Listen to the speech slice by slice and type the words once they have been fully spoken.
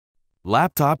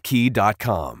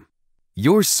LaptopKey.com,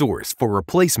 your source for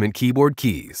replacement keyboard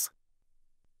keys.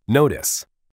 Notice: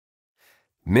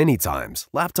 many times,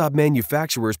 laptop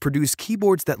manufacturers produce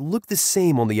keyboards that look the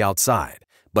same on the outside,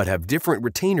 but have different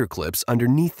retainer clips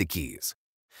underneath the keys.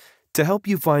 To help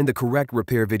you find the correct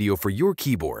repair video for your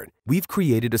keyboard, we've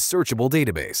created a searchable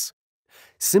database.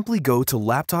 Simply go to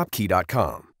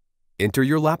LaptopKey.com, enter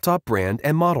your laptop brand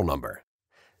and model number.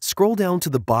 Scroll down to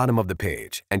the bottom of the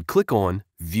page and click on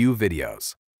View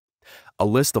Videos. A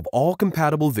list of all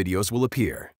compatible videos will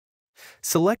appear.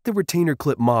 Select the retainer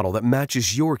clip model that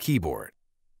matches your keyboard.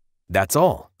 That's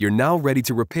all. You're now ready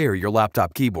to repair your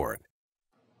laptop keyboard.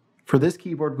 For this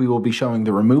keyboard, we will be showing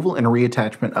the removal and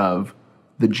reattachment of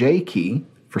the J key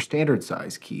for standard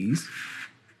size keys,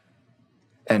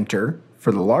 Enter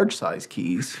for the large size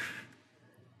keys,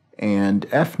 and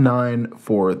F9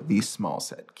 for the small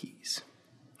set keys.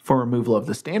 For removal of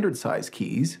the standard size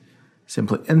keys,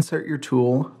 simply insert your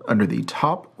tool under the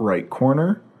top right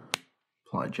corner,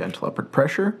 apply gentle upward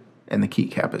pressure, and the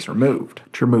keycap is removed.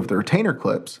 To remove the retainer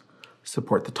clips,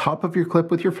 support the top of your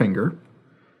clip with your finger,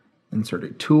 insert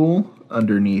a tool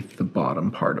underneath the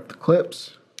bottom part of the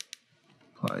clips,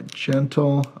 apply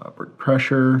gentle upward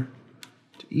pressure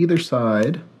to either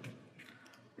side,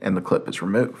 and the clip is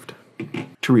removed.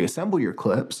 To reassemble your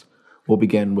clips, we'll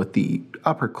begin with the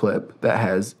upper clip that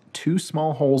has two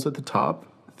small holes at the top,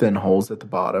 thin holes at the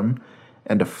bottom,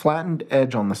 and a flattened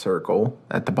edge on the circle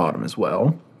at the bottom as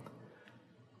well.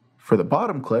 For the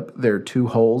bottom clip, there are two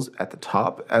holes at the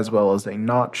top as well as a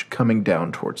notch coming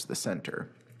down towards the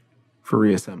center. For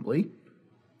reassembly,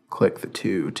 click the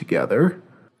two together.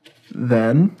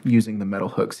 Then, using the metal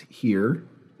hooks here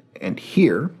and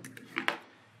here,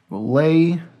 we'll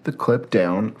lay the clip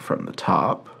down from the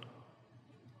top,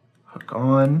 hook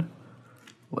on,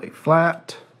 lay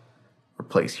flat,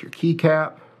 replace your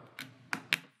keycap,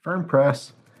 firm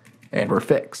press, and we're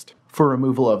fixed. For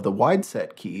removal of the wide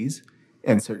set keys,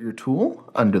 insert your tool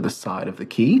under the side of the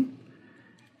key,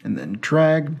 and then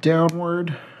drag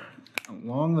downward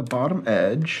along the bottom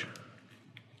edge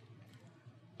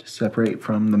to separate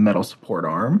from the metal support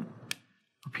arm.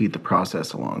 Repeat the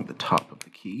process along the top of the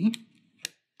key.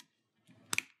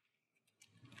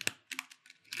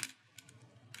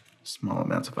 Small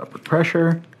amounts of upward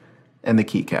pressure, and the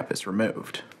keycap is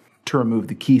removed. To remove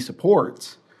the key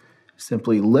supports,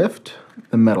 simply lift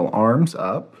the metal arms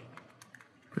up,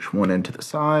 push one end to the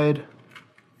side,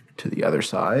 to the other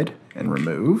side, and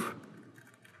remove.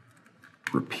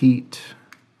 Repeat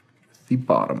with the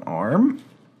bottom arm.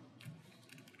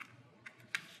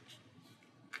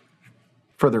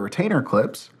 For the retainer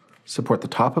clips, support the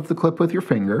top of the clip with your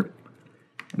finger,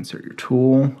 insert your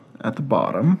tool at the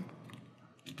bottom,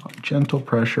 apply gentle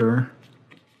pressure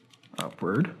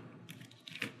upward,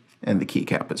 and the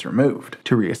keycap is removed.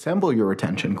 To reassemble your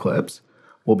retention clips,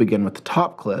 we'll begin with the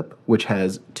top clip, which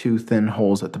has two thin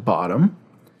holes at the bottom,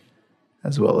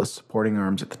 as well as supporting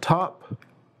arms at the top.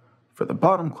 For the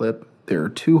bottom clip, there are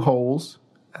two holes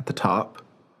at the top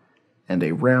and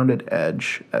a rounded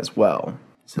edge as well.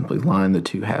 Simply line the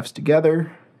two halves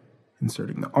together,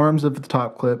 inserting the arms of the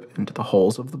top clip into the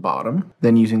holes of the bottom.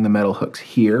 Then using the metal hooks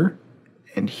here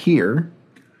and here,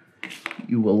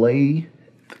 you will lay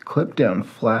the clip down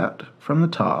flat from the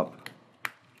top,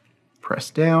 press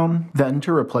down. Then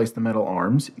to replace the metal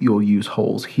arms, you'll use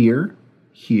holes here,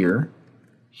 here,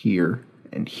 here,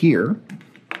 and here,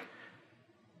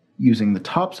 using the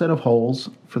top set of holes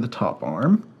for the top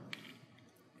arm,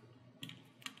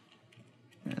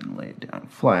 and lay it down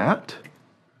flat.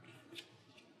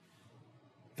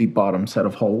 The bottom set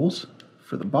of holes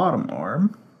for the bottom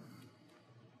arm,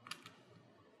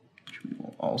 which we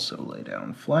will also lay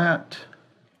down flat.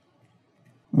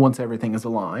 Once everything is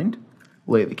aligned,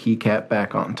 lay the keycap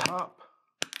back on top,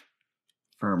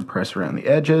 firm press around the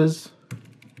edges.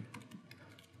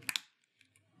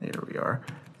 There we are,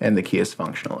 and the key is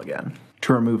functional again.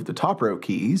 To remove the top row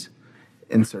keys,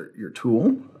 insert your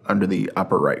tool under the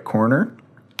upper right corner,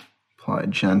 apply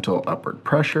gentle upward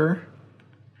pressure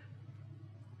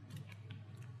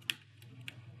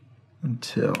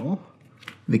until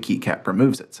the keycap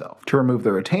removes itself. To remove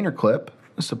the retainer clip,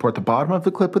 support the bottom of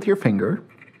the clip with your finger,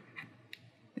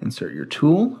 insert your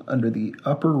tool under the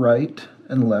upper right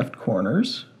and left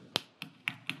corners,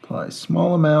 apply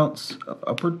small amounts of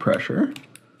upward pressure,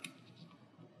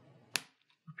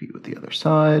 repeat with the other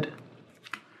side,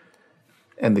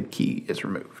 and the key is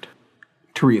removed.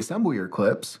 To reassemble your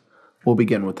clips, we'll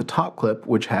begin with the top clip,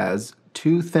 which has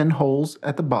two thin holes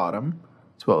at the bottom,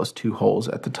 as well as two holes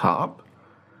at the top.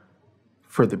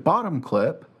 For the bottom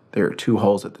clip, there are two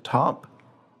holes at the top,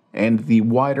 and the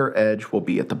wider edge will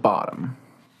be at the bottom.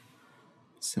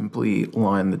 Simply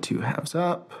line the two halves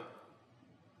up,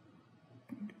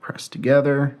 press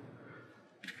together.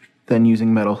 Then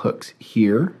using metal hooks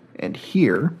here and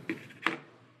here,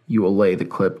 you will lay the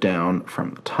clip down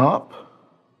from the top,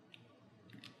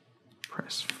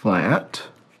 press flat,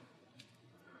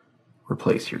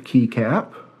 replace your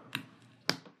keycap,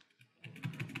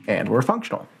 and we're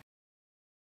functional.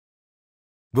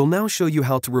 We'll now show you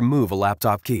how to remove a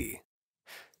laptop key.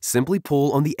 Simply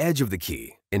pull on the edge of the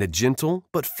key in a gentle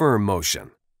but firm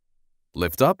motion.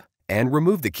 Lift up and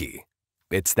remove the key.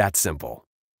 It's that simple.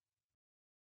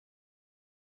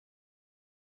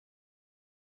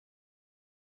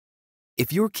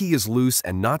 If your key is loose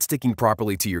and not sticking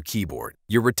properly to your keyboard,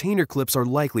 your retainer clips are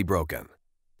likely broken.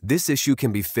 This issue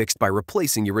can be fixed by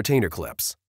replacing your retainer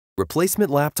clips.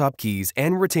 Replacement laptop keys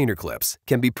and retainer clips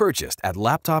can be purchased at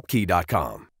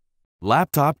laptopkey.com.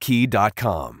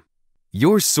 Laptopkey.com,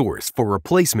 your source for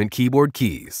replacement keyboard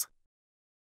keys.